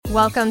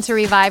Welcome to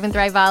Revive and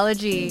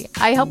Thriveology.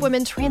 I help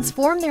women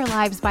transform their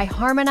lives by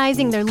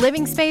harmonizing their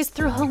living space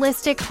through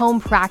holistic home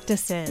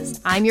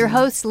practices. I'm your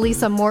host,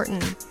 Lisa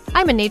Morton.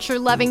 I'm a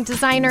nature-loving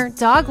designer,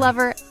 dog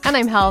lover, and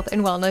I'm health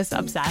and wellness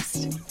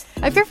obsessed.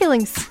 If you're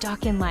feeling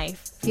stuck in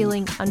life,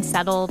 feeling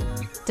unsettled,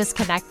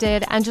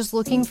 disconnected, and just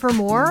looking for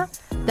more,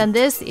 then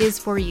this is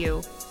for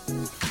you.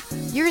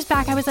 Years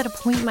back, I was at a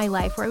point in my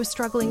life where I was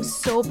struggling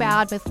so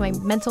bad with my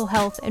mental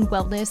health and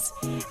wellness.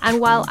 And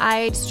while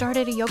I'd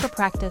started a yoga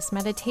practice,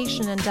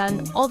 meditation, and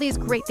done all these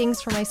great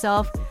things for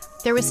myself,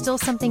 there was still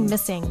something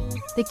missing.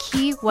 The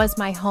key was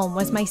my home,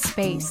 was my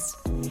space.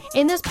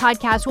 In this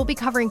podcast, we'll be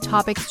covering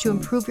topics to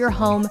improve your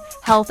home,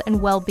 health,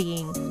 and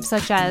well-being,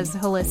 such as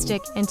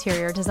holistic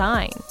interior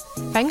design,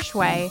 feng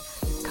shui,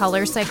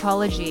 color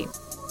psychology,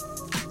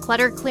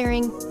 clutter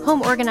clearing,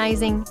 home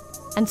organizing,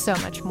 and so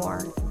much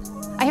more.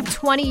 I have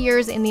 20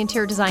 years in the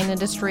interior design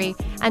industry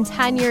and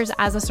 10 years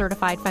as a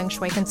certified feng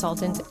shui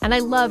consultant, and I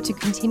love to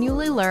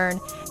continually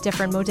learn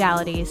different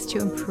modalities to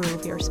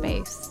improve your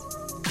space.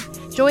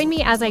 Join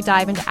me as I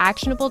dive into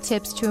actionable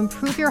tips to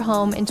improve your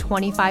home in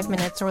 25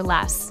 minutes or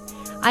less.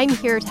 I'm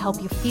here to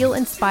help you feel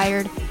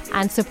inspired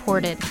and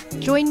supported.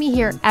 Join me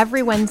here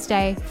every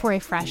Wednesday for a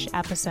fresh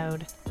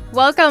episode.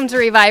 Welcome to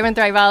Revive and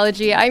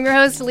Thriveology. I'm your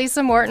host,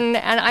 Lisa Morton,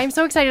 and I'm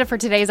so excited for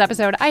today's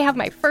episode. I have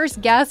my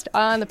first guest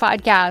on the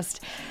podcast.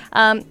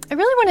 I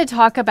really want to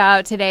talk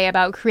today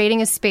about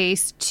creating a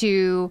space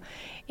to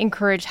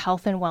encourage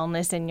health and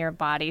wellness in your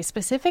body,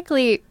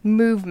 specifically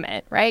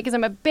movement, right? Because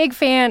I'm a big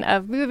fan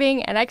of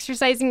moving and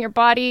exercising your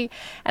body.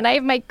 And I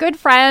have my good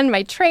friend,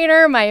 my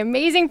trainer, my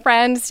amazing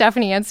friend,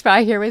 Stephanie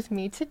Anspa here with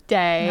me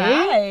today.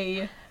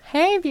 Hi.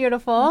 Hey,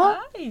 beautiful.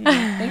 Hi.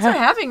 Thanks for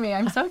having me.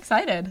 I'm so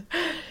excited.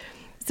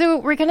 So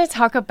we're going to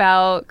talk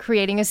about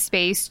creating a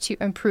space to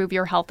improve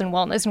your health and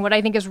wellness. And what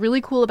I think is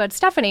really cool about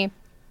Stephanie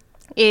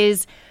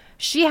is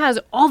she has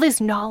all this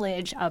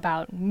knowledge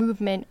about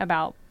movement,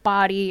 about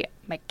body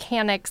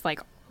mechanics, like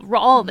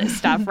all this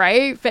stuff,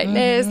 right?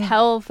 Fitness,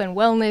 health, and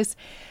wellness.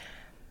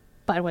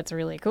 But what's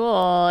really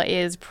cool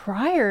is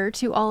prior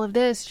to all of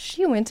this,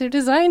 she went to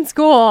design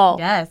school.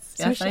 Yes,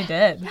 I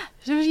did. Yeah,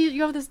 so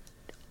you have this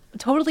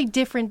totally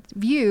different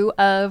view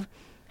of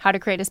how to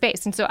create a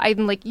space. And so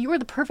I'm like, you are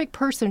the perfect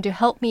person to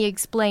help me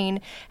explain,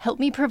 help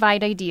me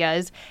provide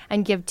ideas,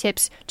 and give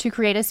tips to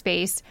create a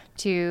space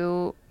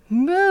to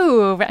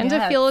move and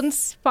to feel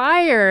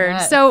inspired.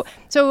 Yes. So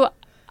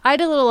I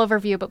had a little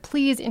overview, but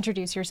please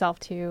introduce yourself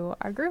to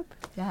our group.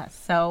 Yes.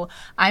 So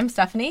I'm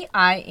Stephanie.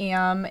 I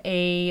am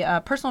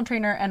a personal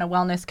trainer and a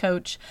wellness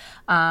coach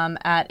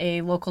at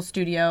a local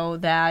studio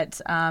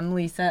that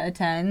Lisa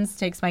attends,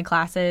 takes my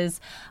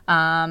classes,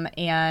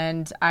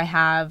 and I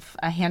have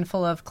a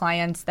handful of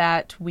clients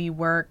that we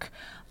work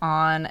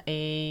on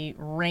a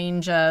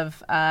range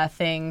of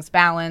things: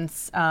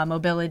 balance,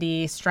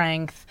 mobility,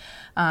 strength,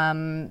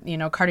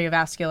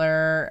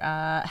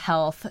 cardiovascular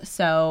health.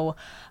 So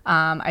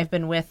I've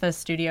been with the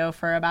studio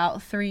for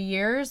about 3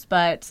 years,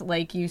 but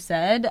like you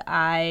said,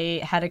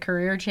 I had a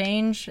career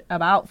change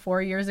about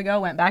 4 years ago,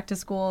 went back to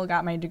school,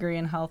 got my degree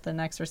in health and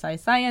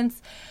exercise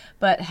science,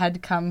 but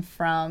had come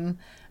from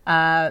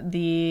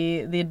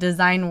the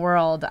design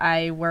world.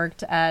 I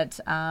worked at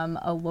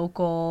a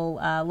local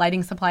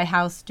lighting supply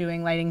house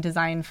doing lighting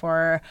design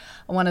for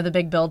one of the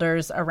big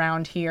builders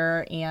around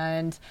here,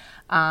 and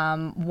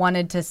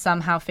wanted to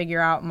somehow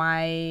figure out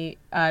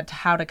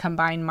how to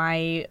combine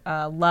my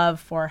love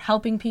for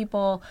helping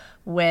people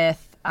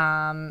with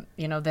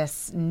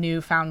this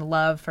newfound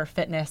love for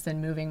fitness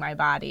and moving my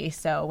body.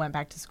 So went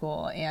back to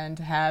school and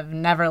have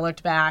never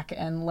looked back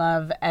and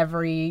love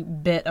every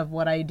bit of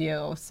what I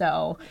do.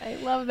 So I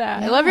love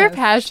that. Yes. I love your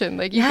passion.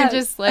 Like you can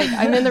just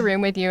I'm in the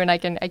room with you and I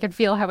can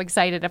feel how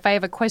excited. If I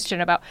have a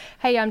question about,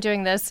 hey, I'm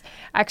doing this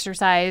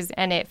exercise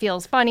and it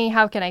feels funny,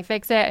 how can I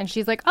fix it? And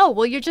she's like, oh,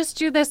 well, you just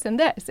do this and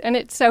this. And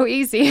it's so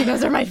easy.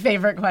 Those are my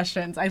favorite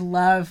questions. I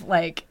love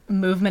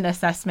movement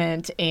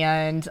assessment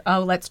and,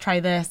 let's try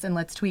this and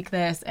let's tweak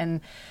this,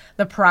 and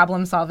the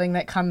problem solving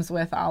that comes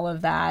with all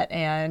of that,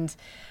 and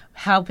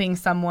helping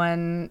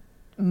someone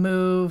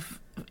move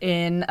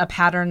in a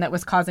pattern that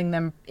was causing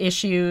them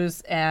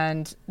issues,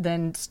 and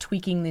then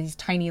tweaking these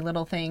tiny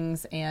little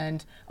things,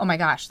 and oh my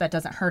gosh, that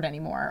doesn't hurt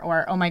anymore,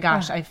 or oh my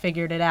gosh, I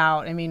figured it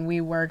out. I mean,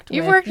 we worked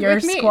with your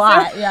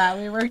squat. Yeah,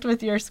 we worked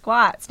with your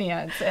squat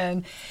stance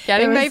and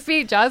getting my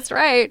feet just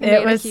right.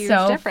 It was a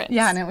huge difference.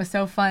 Yeah, and it was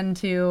so fun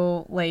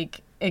to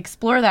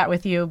explore that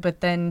with you, but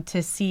then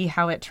to see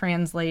how it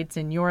translates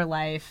in your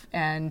life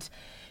and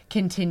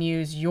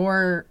continues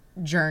your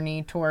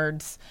journey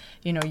towards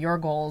your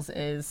goals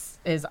is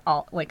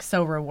all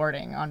so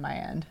rewarding on my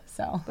end.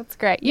 So that's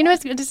great.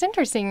 It's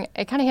interesting.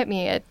 It kind of hit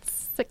me.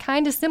 It's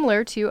kind of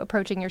similar to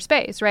approaching your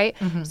space, right?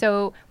 Mm-hmm.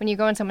 So when you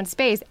go in someone's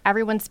space,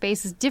 everyone's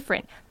space is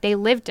different. They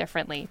live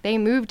differently. They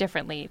move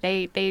differently.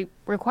 They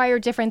require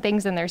different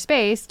things in their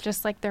space,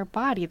 just like their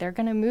body. They're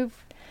going to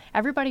move.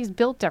 Everybody's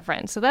built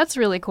different. So that's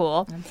really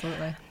cool.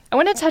 Absolutely. I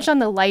want to touch on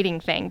the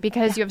lighting thing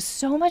because you have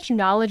so much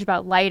knowledge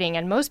about lighting,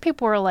 and most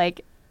people are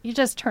like, you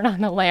just turn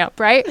on the lamp,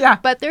 right? Yeah.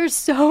 But there's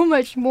so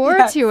much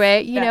more to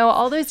it, you know,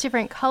 all those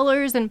different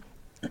colors and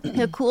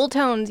the cool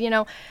tones, you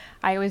know.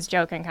 I always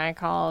joke and kind of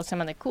call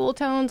some of the cool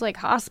tones like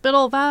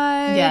hospital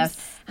vibes.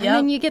 Yes. And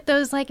then you get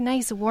those like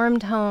nice warm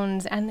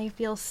tones and they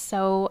feel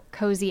so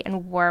cozy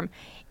and warm.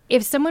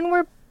 If someone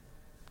were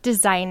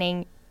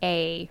designing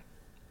a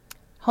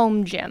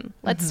home gym,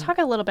 let's talk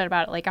a little bit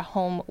about it, like a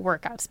home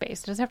workout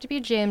space. It doesn't have to be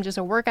a gym, just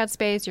a workout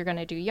space. You're going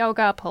to do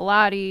yoga,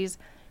 Pilates,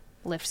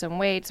 lift some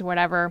weights,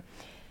 whatever.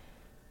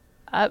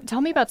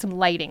 Tell me about some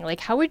lighting.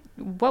 Like,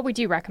 what would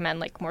you recommend?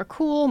 Like, more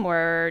cool,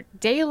 more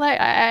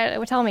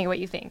daylight? Tell me what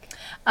you think.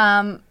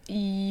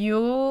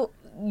 You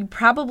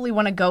probably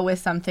want to go with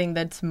something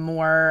that's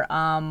more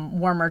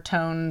warmer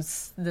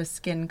tones. The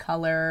skin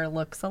color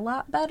looks a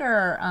lot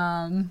better.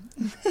 I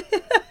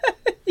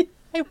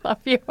love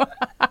you.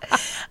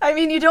 I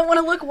mean, you don't want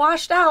to look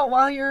washed out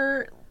while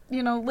you're,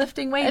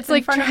 lifting weights. It's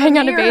like trying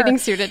on a bathing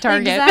suit at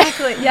Target.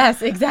 Exactly.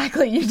 Yes,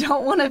 exactly. You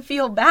don't want to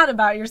feel bad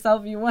about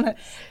yourself. You want to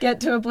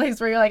get to a place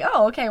where you're like,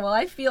 oh, okay, well,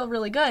 I feel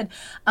really good.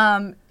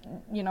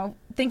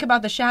 Think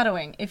about the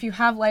shadowing. If you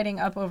have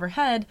lighting up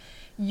overhead,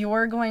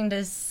 you're going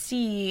to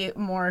see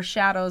more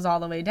shadows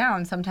all the way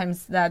down.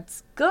 Sometimes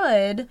that's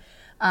good.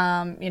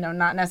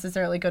 Not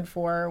necessarily good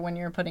for when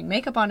you're putting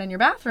makeup on in your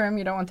bathroom.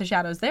 You don't want the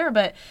shadows there,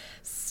 but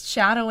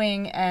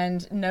shadowing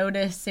and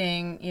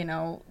noticing,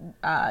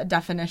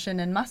 definition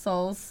in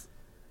muscles,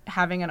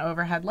 having an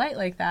overhead light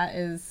like that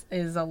is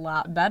a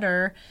lot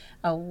better.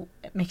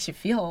 It makes you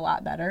feel a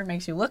lot better,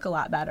 makes you look a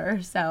lot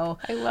better. So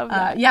I love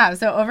that.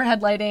 So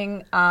overhead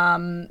lighting,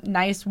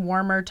 nice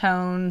warmer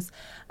tones.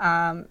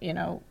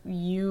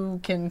 You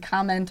can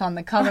comment on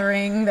the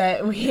coloring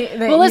that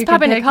well, let's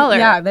pop into color.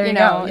 Yeah, there you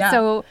go. Yeah.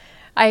 So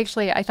I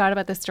thought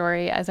about this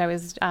story as I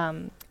was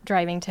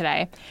driving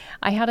today.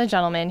 I had a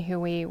gentleman who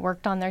we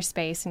worked on their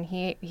space, and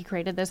he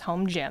created this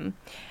home gym.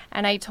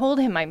 And I told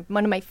him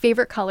one of my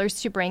favorite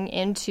colors to bring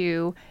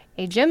into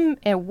a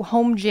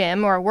home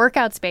gym or a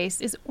workout space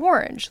is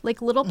orange,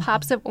 like little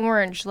pops of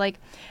orange. Like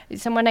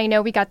someone I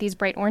know, we got these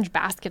bright orange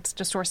baskets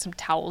to store some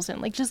towels in,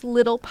 like just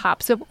little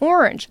pops of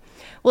orange.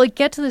 Well, I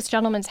get to this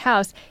gentleman's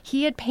house.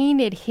 He had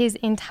painted his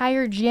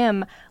entire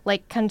gym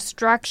like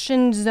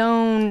construction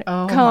zone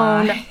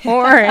cone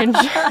orange.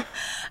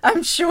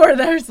 I'm sure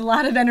there's a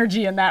lot of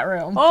energy in that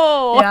room.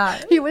 Oh,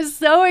 yeah. He was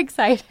so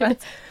excited.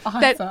 That's awesome.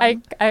 That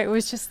I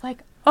was just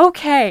like,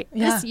 okay,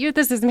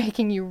 this is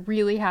making you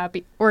really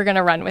happy. We're going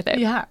to run with it.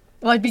 Yeah.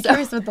 Well, I'd be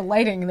curious what the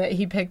lighting that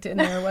he picked in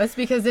there was,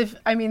 because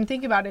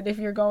think about it, if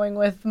you're going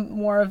with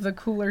more of the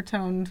cooler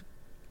toned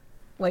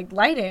like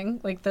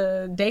lighting, like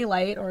the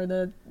daylight or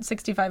the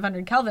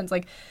 6,500 kelvins,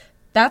 like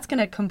that's going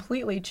to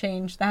completely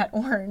change that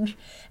orange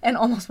and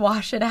almost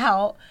wash it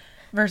out,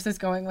 versus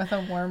going with the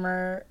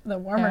warmer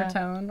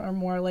tone, or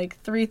more like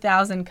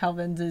 3,000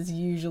 kelvins is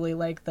usually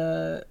like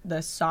the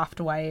soft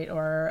white,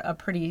 or a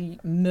pretty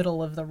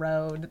middle of the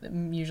road that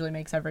usually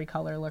makes every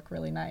color look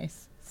really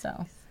nice.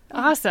 So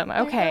awesome.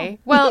 Okay.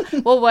 Well,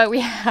 what I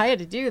had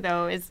to do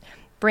though is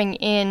bring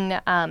in.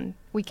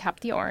 We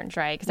kept the orange,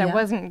 right? Because I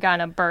wasn't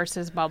gonna burst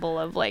his bubble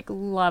of like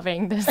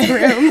loving this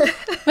room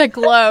that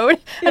glowed,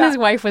 and his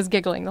wife was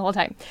giggling the whole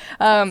time.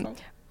 Awesome.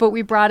 But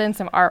we brought in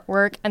some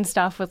artwork and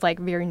stuff with like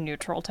very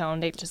neutral tone.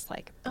 They just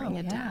like bring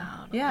it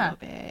down a little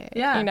bit.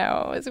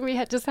 Yeah. So we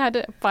had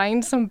to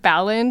find some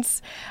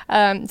balance.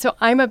 So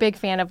I'm a big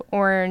fan of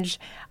orange,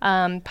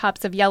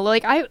 pops of yellow.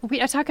 Like I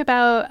talk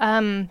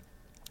about,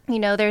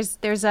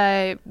 there's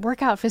a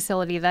workout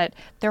facility that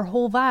their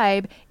whole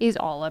vibe is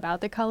all about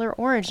the color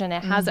orange, and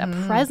it has a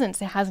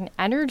presence, it has an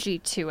energy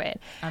to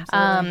it.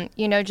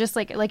 Absolutely. Just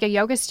like a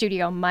yoga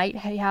studio might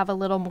have a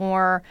little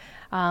more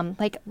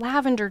like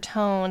lavender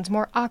tones,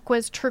 more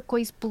aquas,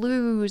 turquoise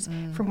blues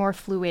for more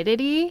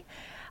fluidity.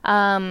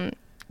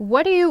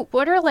 What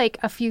are like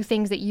a few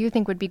things that you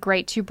think would be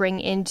great to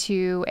bring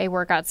into a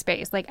workout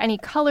space? Like any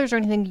colors or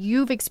anything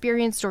you've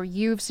experienced or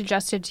you've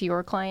suggested to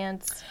your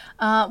clients?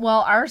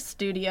 Well, our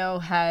studio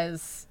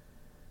has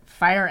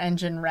fire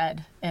engine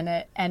red in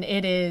it, and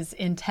it is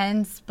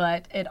intense,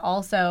 but it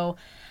also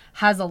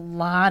has a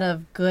lot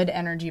of good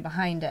energy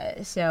behind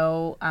it.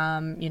 So,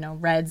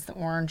 reds, the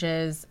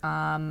oranges,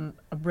 a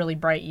really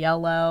bright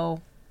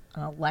yellow,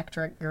 an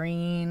electric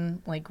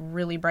green, like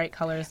really bright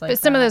colors like that. But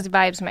some of those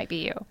vibes might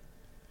be you.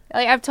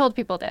 Like I've told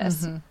people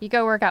this. You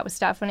go work out with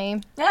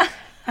Stephanie,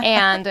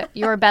 and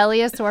your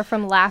belly is sore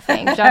from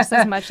laughing just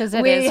as much as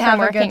it is from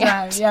working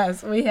out.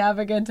 Yes, we have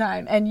a good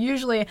time. And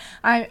usually,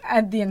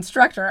 the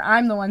instructor,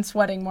 I'm the one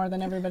sweating more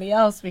than everybody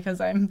else because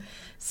I'm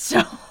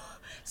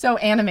so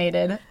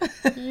animated.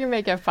 You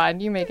make it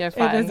fun.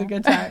 It is a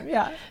good time,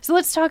 yeah. So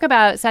let's talk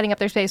about setting up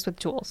their space with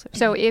tools.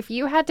 So if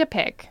you had to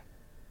pick,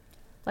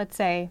 let's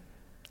say,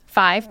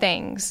 5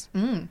 things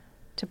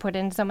to put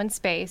in someone's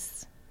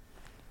space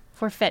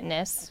for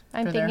fitness,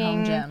 I'm thinking, their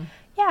home gym.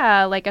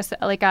 Yeah, like a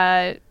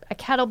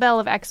kettlebell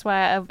of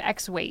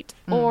X weight,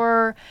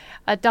 or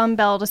a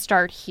dumbbell to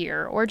start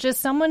here, or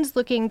just someone's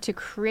looking to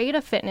create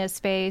a fitness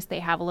space, they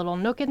have a little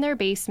nook in their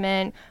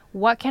basement,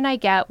 what can I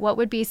get? What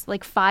would be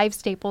like 5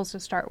 staples to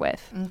start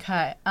with?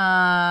 Okay.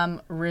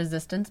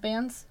 Resistance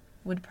bands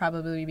would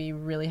probably be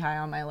really high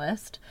on my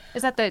list.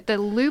 Is that the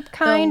loop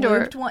kind? The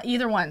looped one,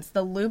 either ones.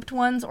 The looped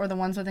ones or the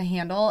ones with a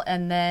handle.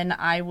 And then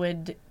I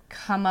would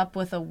come up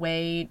with a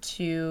way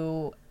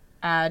to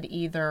add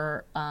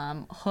either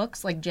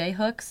hooks, like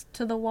J-hooks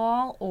to the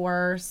wall,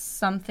 or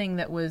something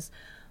that was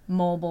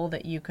mobile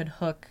that you could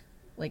hook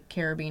like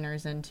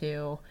carabiners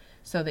into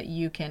so that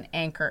you can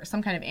anchor,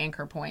 some kind of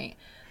anchor point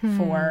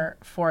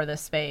for the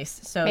space.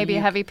 So maybe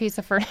a heavy piece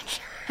of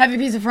furniture. Heavy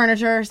piece of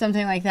furniture,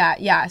 something like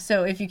that. Yeah,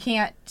 so if you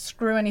can't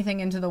screw anything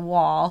into the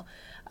wall,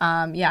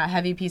 a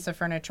heavy piece of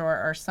furniture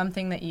or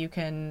something that you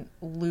can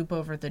loop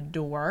over the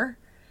door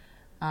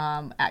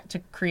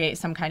to create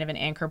some kind of an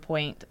anchor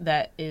point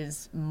that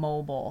is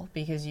mobile,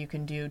 because you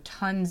can do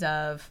tons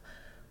of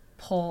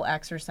pull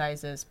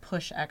exercises,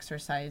 push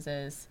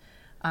exercises,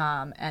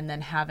 and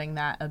then having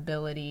that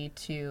ability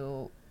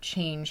to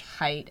change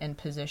height and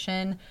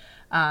position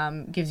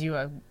gives you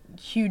a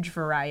huge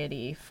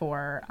variety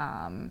for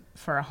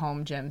a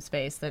home gym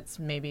space that's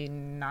maybe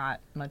not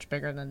much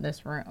bigger than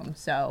this room.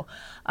 So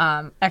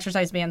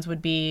exercise bands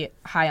would be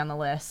high on the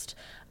list.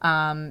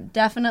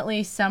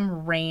 Definitely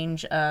some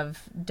range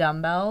of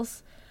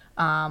dumbbells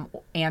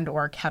and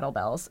or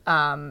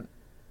kettlebells.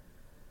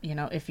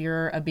 If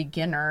you're a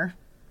beginner,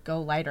 go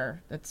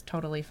lighter. That's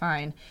totally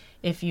fine.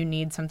 If you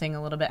need something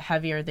a little bit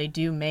heavier, they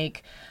do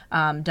make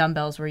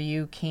dumbbells where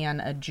you can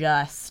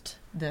adjust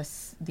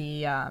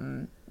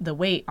the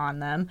weight on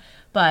them.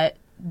 But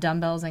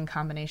dumbbells in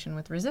combination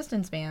with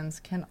resistance bands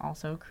can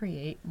also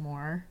create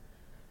more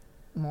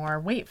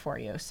weight for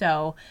you.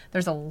 So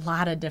there's a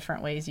lot of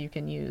different ways you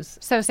can use.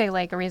 So say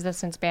like a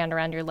resistance band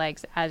around your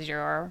legs as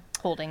you're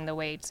holding the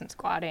weights and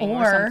squatting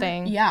or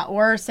something. Yeah,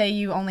 or say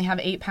you only have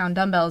 8-pound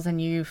dumbbells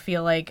and you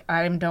feel like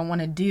I don't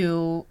want to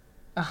do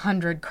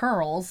 100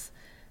 curls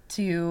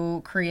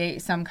to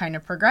create some kind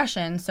of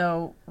progression.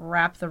 So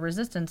wrap the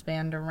resistance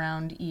band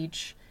around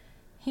each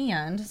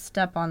hand,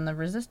 step on the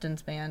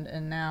resistance band,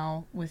 and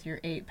now with your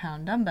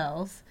 8-pound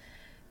dumbbells,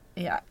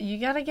 you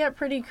got to get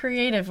pretty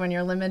creative when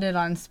you're limited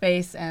on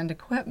space and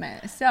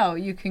equipment. So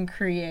you can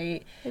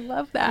create. I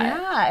love that.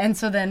 Yeah, and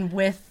so then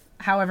with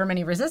however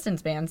many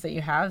resistance bands that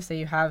you have, say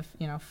you have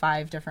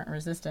 5 different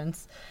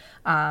resistance,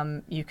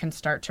 you can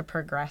start to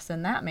progress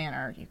in that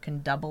manner. You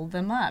can double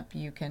them up.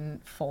 You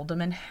can fold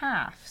them in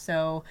half.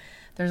 So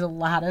there's a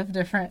lot of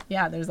different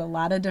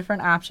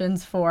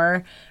options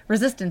for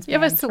resistance bands. You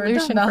have a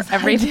solution for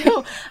everything.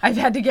 I've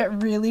had to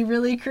get really,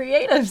 really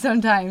creative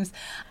sometimes.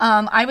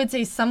 I would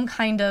say some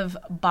kind of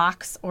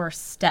box or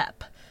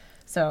step.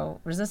 So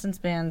resistance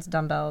bands,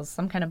 dumbbells,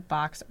 some kind of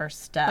box or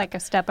step. Like a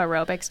step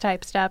aerobics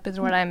type step is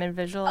what I'm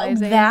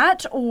visualizing.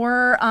 That,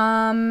 or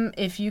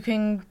if you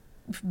can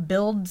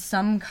build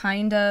some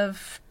kind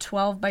of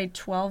 12 by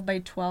 12 by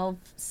 12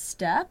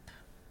 step,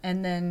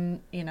 and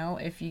then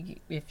if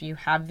you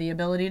have the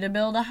ability to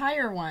build a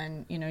higher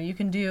one, you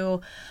can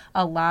do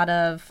a lot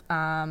of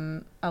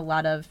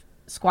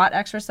squat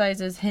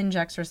exercises, hinge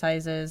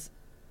exercises,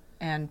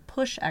 and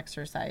push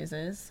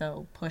exercises.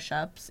 So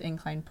push-ups,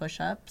 incline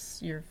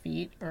push-ups, your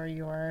feet or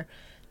your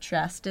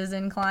chest is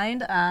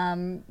inclined.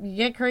 You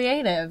get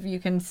creative. You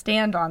can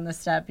stand on the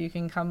step. You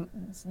can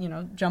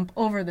jump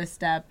over the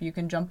step. You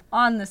can jump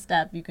on the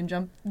step. You can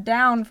jump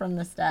down from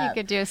the step.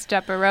 You could do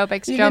step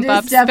aerobics, jump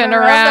up, spin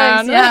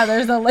around. Yeah,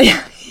 there's a lady.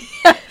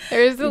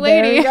 There's the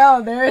lady. There you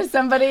go. There is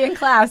somebody in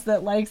class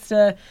that likes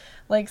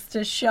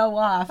to show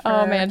off.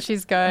 Oh man,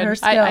 she's good. Her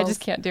skills. I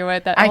just can't do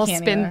it. That whole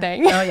spin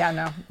thing. Oh yeah,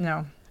 no,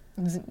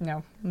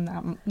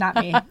 not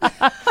me.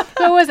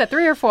 So was it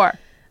 3 or 4?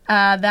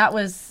 That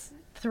was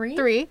 3.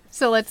 3.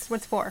 So what's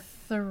 4?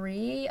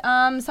 3.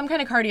 Some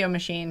kind of cardio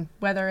machine,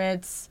 whether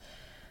it's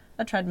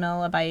a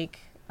treadmill, a bike,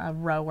 a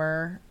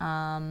rower.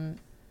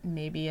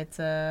 Maybe it's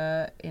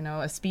a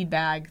speed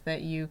bag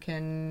that you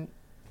can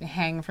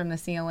hang from the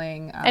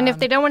ceiling. And if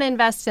they don't want to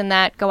invest in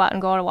that, go out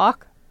and go on a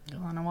walk. Go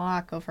on a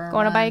walk. Go for a run. Go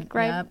on a bike,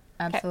 right? Yep,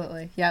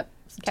 absolutely. Okay. Yep.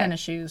 Okay. Tennis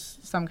shoes,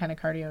 some kind of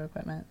cardio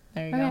equipment.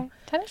 There you go.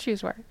 Tennis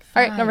shoes work. 5.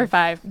 All right, number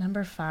 5.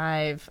 Number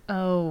 5.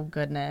 Oh,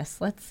 goodness.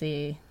 Let's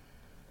see.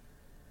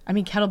 I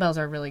mean, kettlebells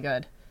are really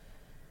good.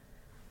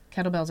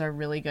 Kettlebells are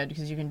really good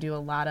because you can do a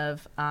lot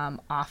of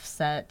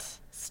offset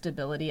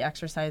stability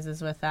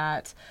exercises with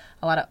that.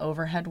 A lot of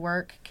overhead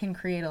work can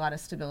create a lot of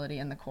stability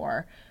in the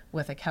core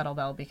with a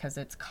kettlebell because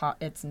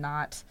it's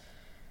not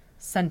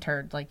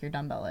centered like your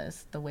dumbbell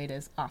is. The weight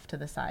is off to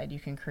the side. You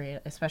can create,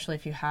 especially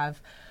if you have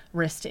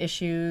wrist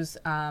issues.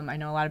 I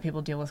know a lot of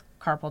people deal with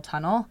carpal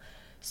tunnel.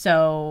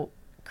 So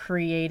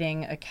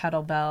creating a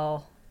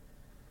kettlebell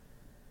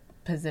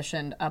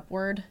positioned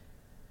upward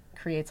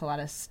creates a lot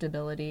of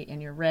stability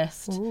in your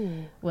wrist.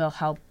 Ooh. Will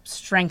help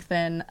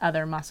strengthen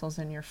other muscles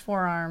in your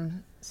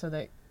forearm so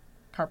that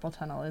carpal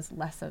tunnel is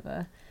less of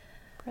a...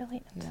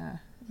 Brilliant. Yeah.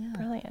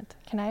 Brilliant.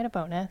 Can I add a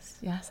bonus?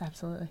 Yes,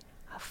 absolutely.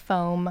 a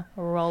foam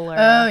roller.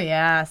 Oh,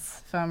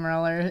 yes. Foam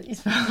roller.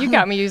 You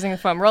got me using the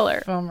foam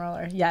roller. Foam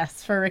roller,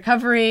 yes. For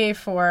recovery,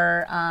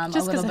 for a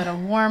little bit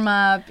of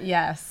warm-up,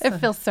 yes. It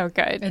feels so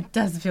good. It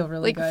does feel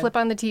really good. Flip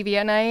on the TV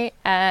at night,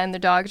 and the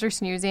dogs are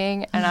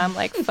snoozing, and I'm,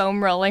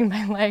 foam rolling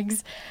my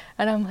legs,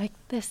 and I'm like,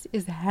 this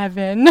is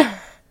heaven.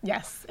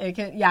 Yes,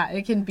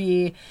 it can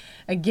be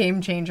a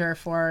game changer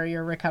for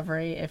your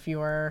recovery if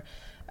you're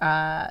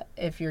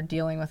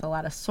dealing with a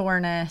lot of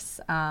soreness,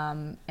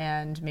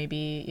 and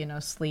maybe,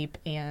 sleep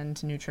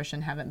and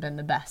nutrition haven't been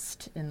the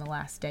best in the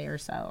last day or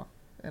so.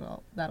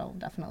 That'll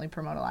definitely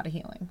promote a lot of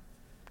healing.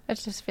 It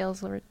just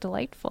feels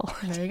delightful.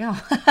 There you go.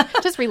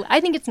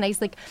 I think it's nice.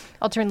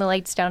 I'll turn the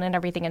lights down and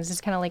everything, and it's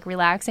just kind of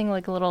relaxing, a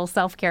little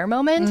self-care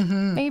moment,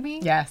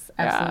 maybe. Yes,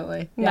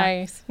 absolutely.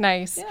 Yeah.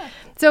 Nice. Yeah.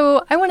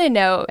 So I want to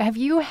know, have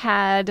you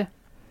had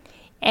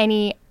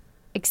any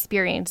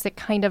experience that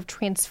kind of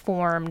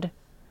transformed,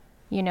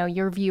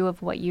 your view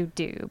of what you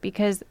do?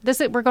 Because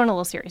we're going a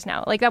little serious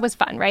now. That was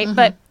fun, right?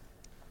 But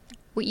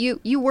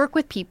you work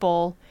with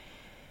people.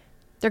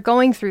 They're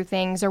going through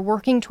things, they're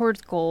working towards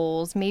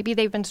goals. Maybe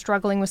they've been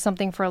struggling with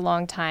something for a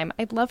long time.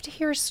 I'd love to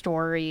hear a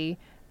story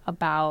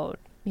about,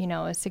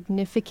 a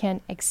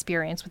significant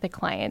experience with a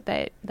client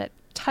that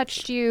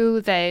touched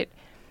you, that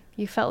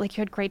you felt like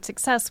you had great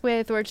success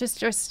with, or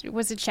just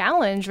was a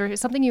challenge or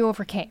something you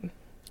overcame.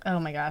 Oh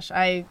my gosh.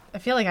 I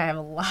feel like I have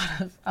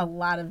a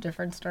lot of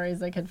different stories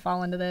that could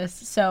fall into this.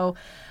 So,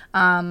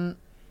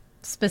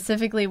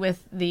 specifically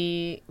with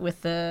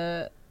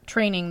the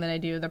training that I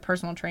do, the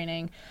personal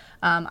training,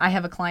 I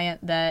have a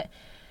client that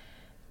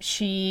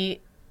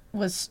she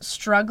was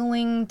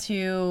struggling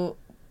to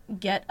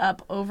get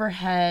up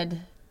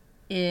overhead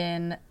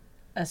in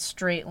a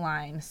straight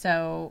line.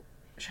 So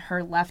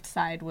her left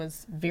side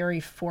was very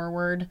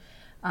forward,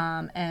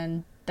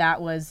 and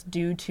that was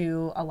due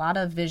to a lot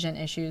of vision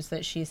issues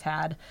that she's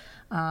had.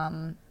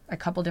 A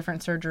couple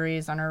different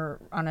surgeries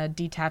on a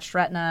detached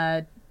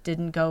retina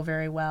didn't go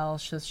very well.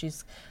 So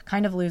she's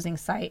kind of losing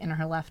sight in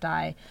her left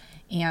eye.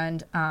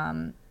 And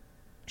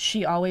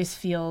she always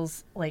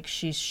feels like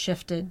she's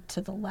shifted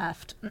to the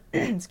left.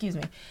 Excuse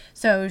me.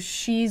 So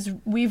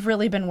we've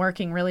really been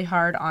working really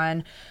hard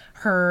on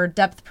her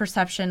depth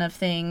perception of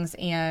things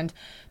and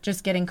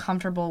just getting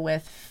comfortable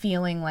with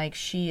feeling like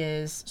she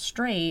is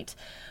straight.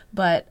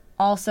 But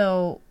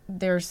also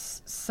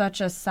there's such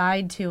a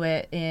side to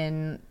it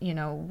in,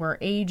 we're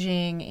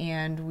aging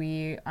and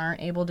we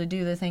aren't able to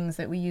do the things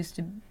that we used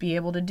to be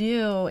able to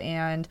do.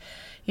 And,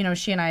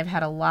 she and I have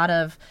had a lot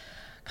of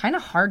kind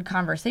of hard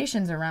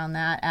conversations around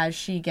that as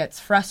she gets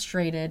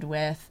frustrated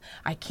with,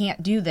 I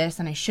can't do this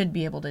and I should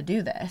be able to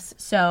do this.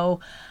 So,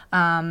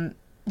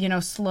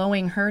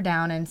 slowing her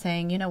down and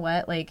saying, you know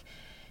what,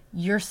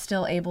 you're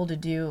still able to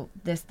do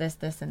this,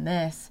 and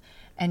this,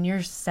 and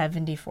you're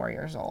 74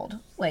 years old.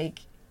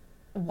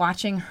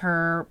 Watching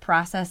her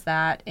process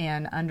that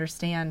and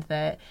understand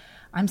that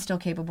I'm still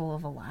capable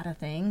of a lot of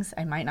things.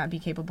 I might not be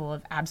capable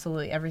of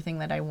absolutely everything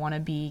that I want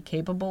to be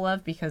capable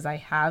of because I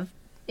have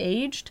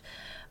aged,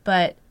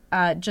 but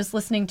just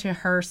listening to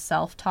her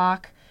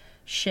self-talk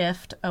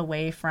shift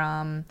away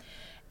from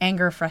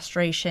anger,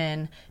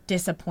 frustration,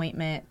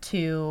 disappointment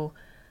to,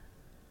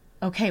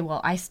 okay,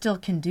 well, I still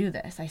can do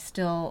this. I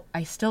still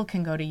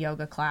can go to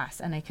yoga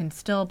class and I can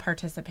still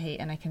participate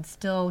and I can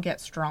still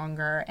get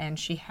stronger. And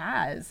she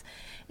has.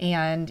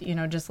 And,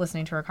 just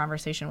listening to her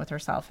conversation with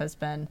herself has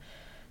been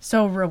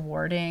so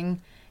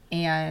rewarding.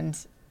 And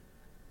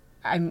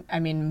I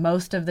mean,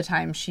 most of the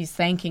time she's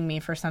thanking me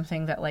for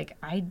something that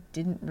I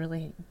didn't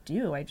really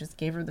do. I just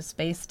gave her the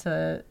space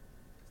to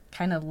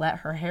kind of let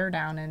her hair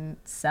down and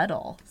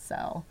settle.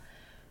 So,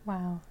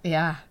 wow.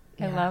 Yeah.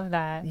 I love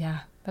that.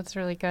 Yeah. That's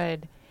really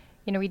good.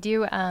 We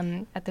do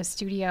at the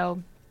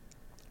studio,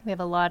 we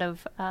have a lot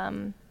of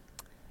a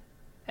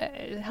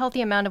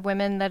healthy amount of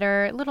women that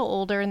are a little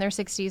older in their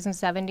 60s and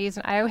 70s.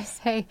 And I always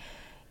say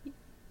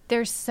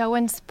they're so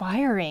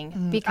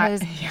inspiring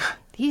because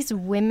these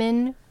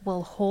women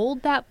will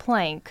hold that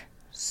plank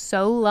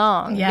so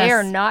long. Yes. They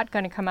are not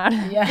going to come out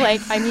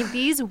of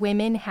these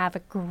women have a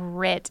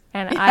grit,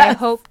 and yes. I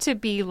hope to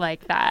be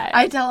like that.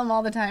 I tell them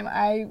all the time,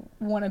 I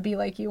want to be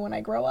like you when I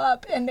grow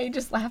up, and they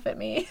just laugh at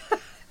me.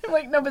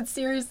 I'm no, but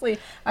seriously,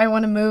 I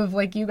want to move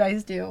like you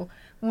guys do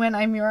when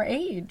I'm your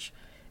age.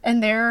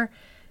 And they're,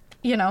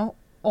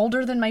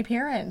 older than my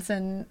parents.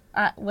 And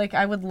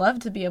I would love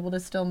to be able to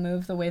still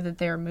move the way that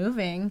they're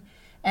moving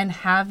and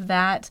have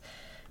that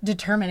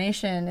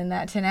determination and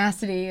that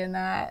tenacity and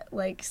that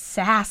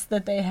sass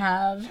that they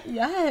have.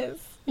 Yes.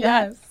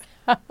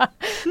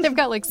 They've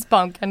got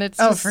spunk, and it's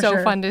just so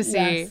sure. fun to see.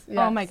 Yes.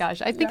 Oh my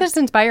gosh. I think that's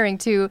inspiring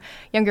to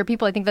younger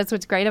people. I think that's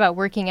what's great about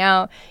working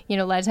out. A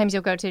lot of times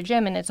you'll go to a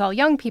gym and it's all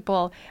young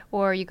people,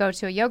 or you go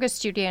to a yoga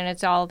studio and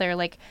it's all they're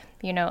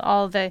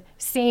all the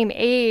same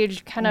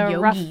age kind of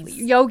rough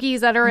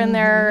yogis that are in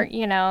their,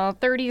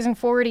 30s and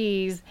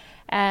 40s.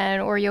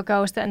 Or you'll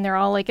go and they're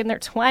all in their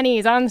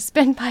 20s on the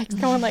spin bikes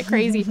going like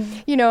crazy,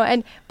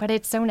 but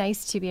it's so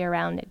nice to be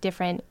around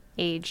different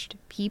aged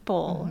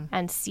people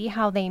and see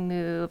how they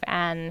move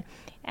and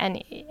and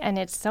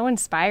it's so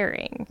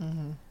inspiring.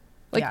 Mm-hmm.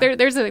 Like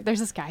there's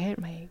this guy at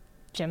my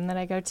gym that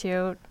I go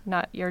to,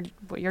 not your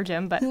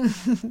gym, but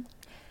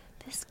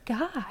this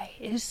guy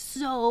is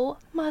so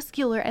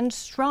muscular and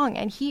strong,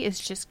 and he is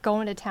just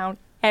going to town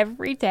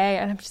every day,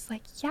 and I'm just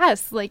like,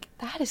 yes, like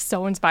that is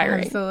so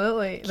inspiring.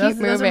 Absolutely.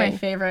 Those are my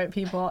favorite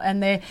people,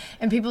 and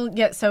people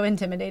get so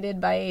intimidated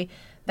by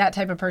that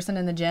type of person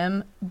in the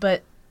gym,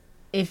 but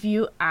if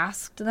you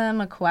asked them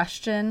a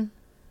question,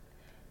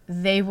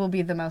 they will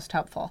be the most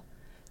helpful.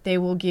 They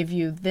will give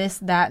you this,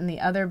 that, and the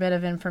other bit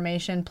of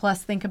information,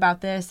 plus think about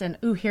this, and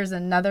ooh, here's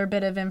another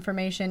bit of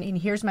information, and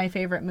here's my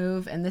favorite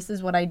move, and this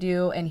is what I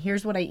do, and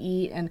here's what I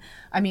eat. And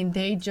I mean,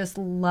 they just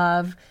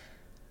love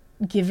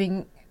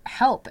giving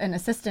help and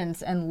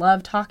assistance and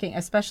love talking,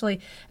 especially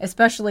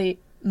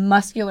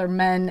muscular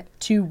men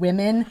to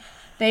women.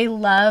 They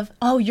love,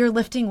 oh, you're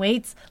lifting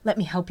weights? Let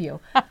me help you.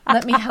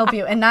 Let me help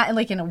you. And not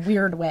like in a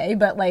weird way,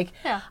 but like,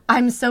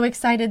 I'm so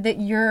excited that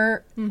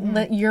you're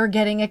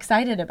getting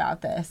excited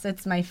about this.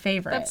 It's my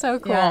favorite. That's so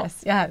cool.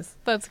 Yes.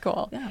 That's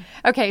cool. Yeah.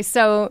 Okay,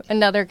 so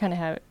another kind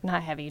of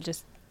not heavy,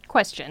 just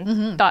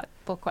question,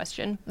 thoughtful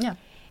question. Yeah.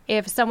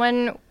 If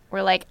someone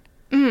were like,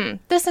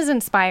 this is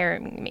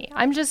inspiring me.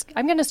 I'm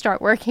going to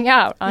start working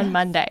out on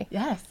Monday.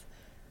 Yes.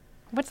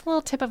 What's a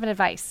little tip of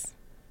advice?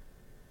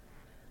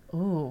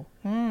 Ooh.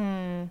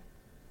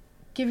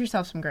 Give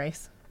yourself some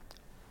grace.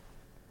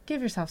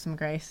 Give yourself some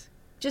grace.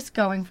 Just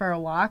going for a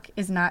walk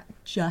is not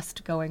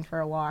just going for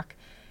a walk.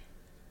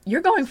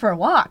 You're going for a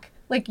walk.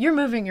 Like, you're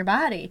moving your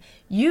body.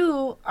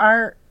 You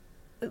are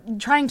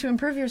trying to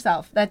improve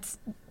yourself.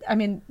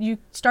 You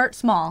start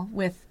small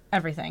with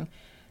everything.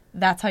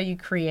 That's how you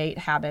create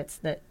habits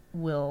that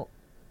will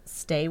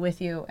stay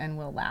with you and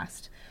will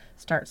last.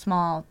 Start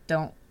small.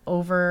 Don't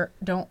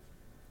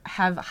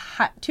have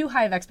too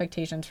high of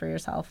expectations for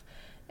yourself,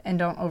 and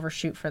don't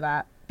overshoot for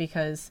that,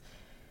 because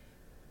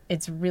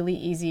it's really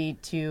easy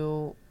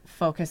to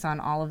focus on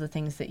all of the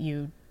things that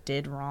you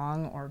did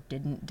wrong or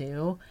didn't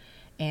do,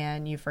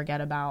 and you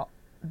forget about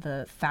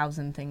the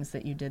 1,000 things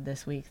that you did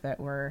this week that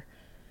were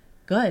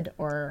good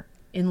or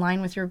in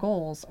line with your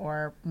goals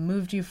or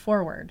moved you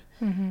forward.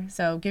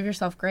 So give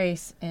yourself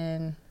grace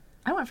in,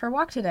 I went for a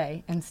walk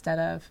today, instead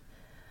of,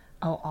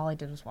 oh, all I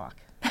did was walk.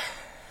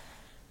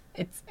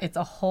 It's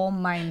a whole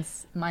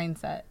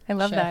mindset. I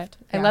love shift. that.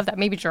 I love that.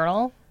 Maybe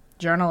journal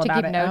about it. To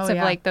keep notes of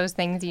like those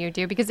things you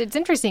do, because it's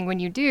interesting when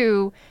you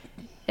do.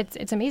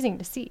 It's amazing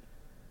to see.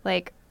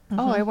 Like,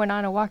 oh, I went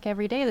on a walk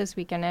every day this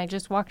weekend. I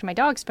just walked my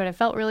dogs, but it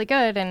felt really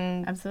good,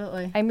 and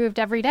absolutely, I moved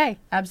every day.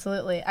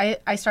 Absolutely.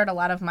 I start a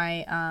lot of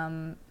my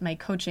my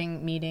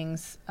coaching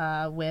meetings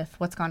with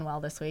what's gone well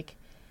this week,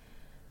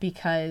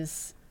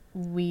 because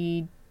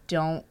we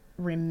don't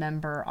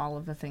remember all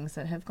of the things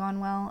that have gone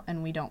well,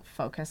 and we don't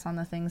focus on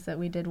the things that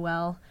we did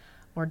well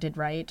or did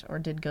right or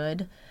did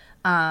good.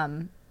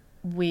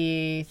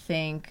 We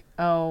think,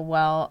 oh,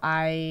 well,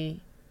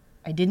 I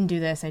didn't do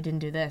this, I didn't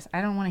do this. I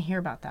don't want to hear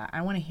about that.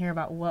 I want to hear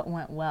about what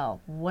went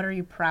well. What are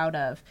you proud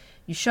of?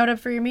 You showed up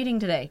for your meeting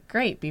today.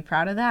 Great, be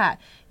proud of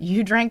that.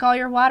 You drank all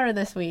your water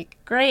this week.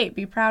 Great,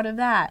 be proud of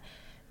that.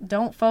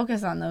 Don't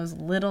focus on those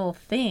little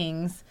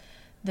things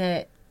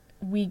that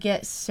we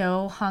get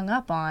so hung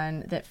up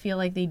on that feel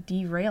like they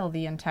derail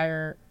the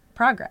entire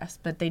progress,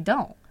 but they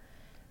don't.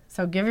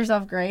 So give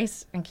yourself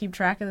grace and keep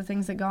track of the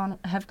things that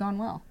have gone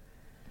well.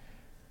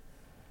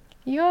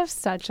 You have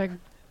such a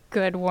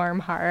good, warm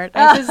heart.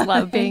 I just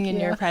love being in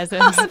your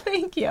presence.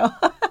 Thank you.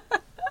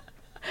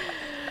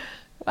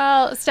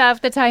 Well,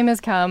 Steph, the time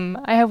has come.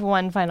 I have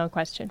one final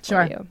question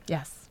for you.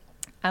 Yes.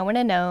 I want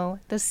to know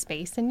the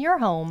space in your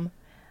home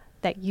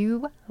that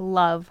you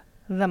love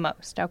the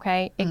most,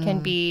 okay? It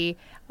can be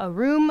a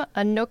room,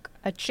 a nook,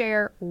 a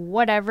chair,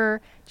 whatever,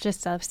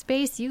 just a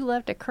space you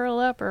love to curl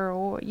up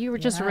or you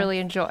just really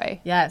enjoy.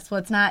 Yes. Well,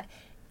 it's not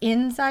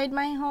inside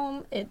my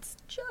home. It's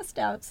just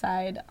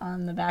outside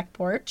on the back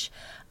porch.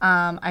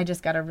 I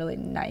just got a really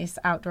nice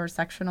outdoor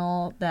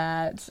sectional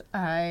that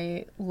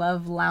I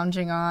love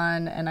lounging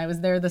on, and I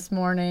was there this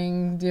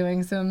morning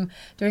doing some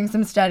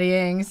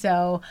studying.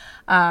 So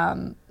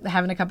having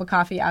a cup of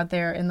coffee out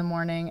there in the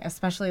morning,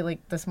 especially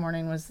like this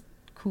morning was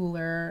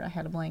cooler. I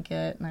had a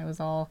blanket and I was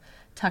all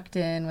tucked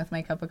in with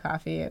my cup of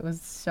coffee. It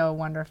was so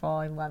wonderful.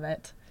 I love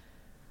it.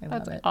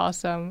 That's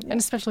awesome. Yeah. And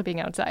especially being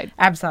outside.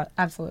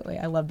 Absolutely.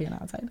 I love being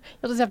outside.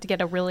 You'll just have to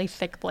get a really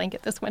thick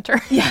blanket this winter.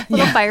 Yeah.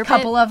 Little fire pit.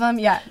 Couple of them.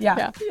 Yeah.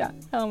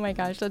 Oh my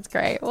gosh, that's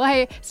great. Well,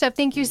 hey, Steph,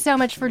 thank you so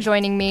much for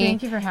joining me.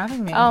 Thank you for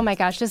having me. Oh my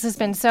gosh, this has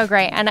been so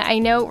great. And I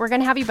know we're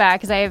going to have you back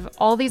because I have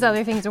all these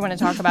other things I want to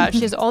talk about. She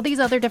has all these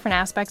other different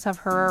aspects of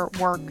her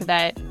work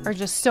that are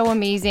just so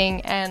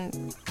amazing,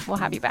 and we'll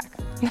have you back.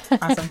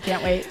 Awesome.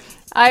 Can't wait.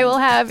 I will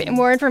have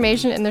more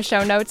information in the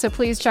show notes, so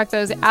please check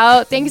those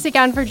out. Thanks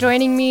again for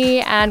joining me,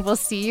 and we'll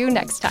see you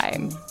next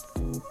time.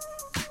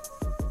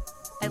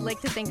 I'd like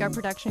to thank our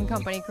production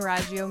company,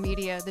 Coraggio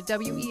Media, the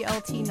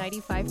WELT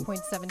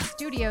 95.7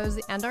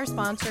 studios, and our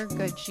sponsor,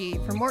 Good Sheet.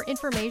 For more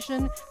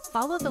information,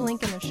 follow the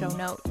link in the show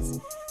notes.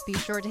 Be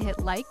sure to hit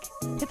like,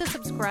 hit the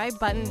subscribe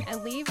button,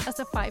 and leave us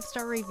a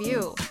 5-star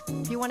review.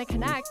 If you want to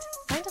connect,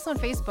 find us on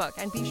Facebook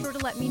and be sure to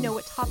let me know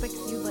what topics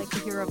you'd like to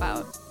hear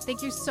about.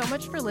 Thank you so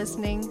much for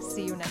listening.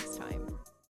 See you next time.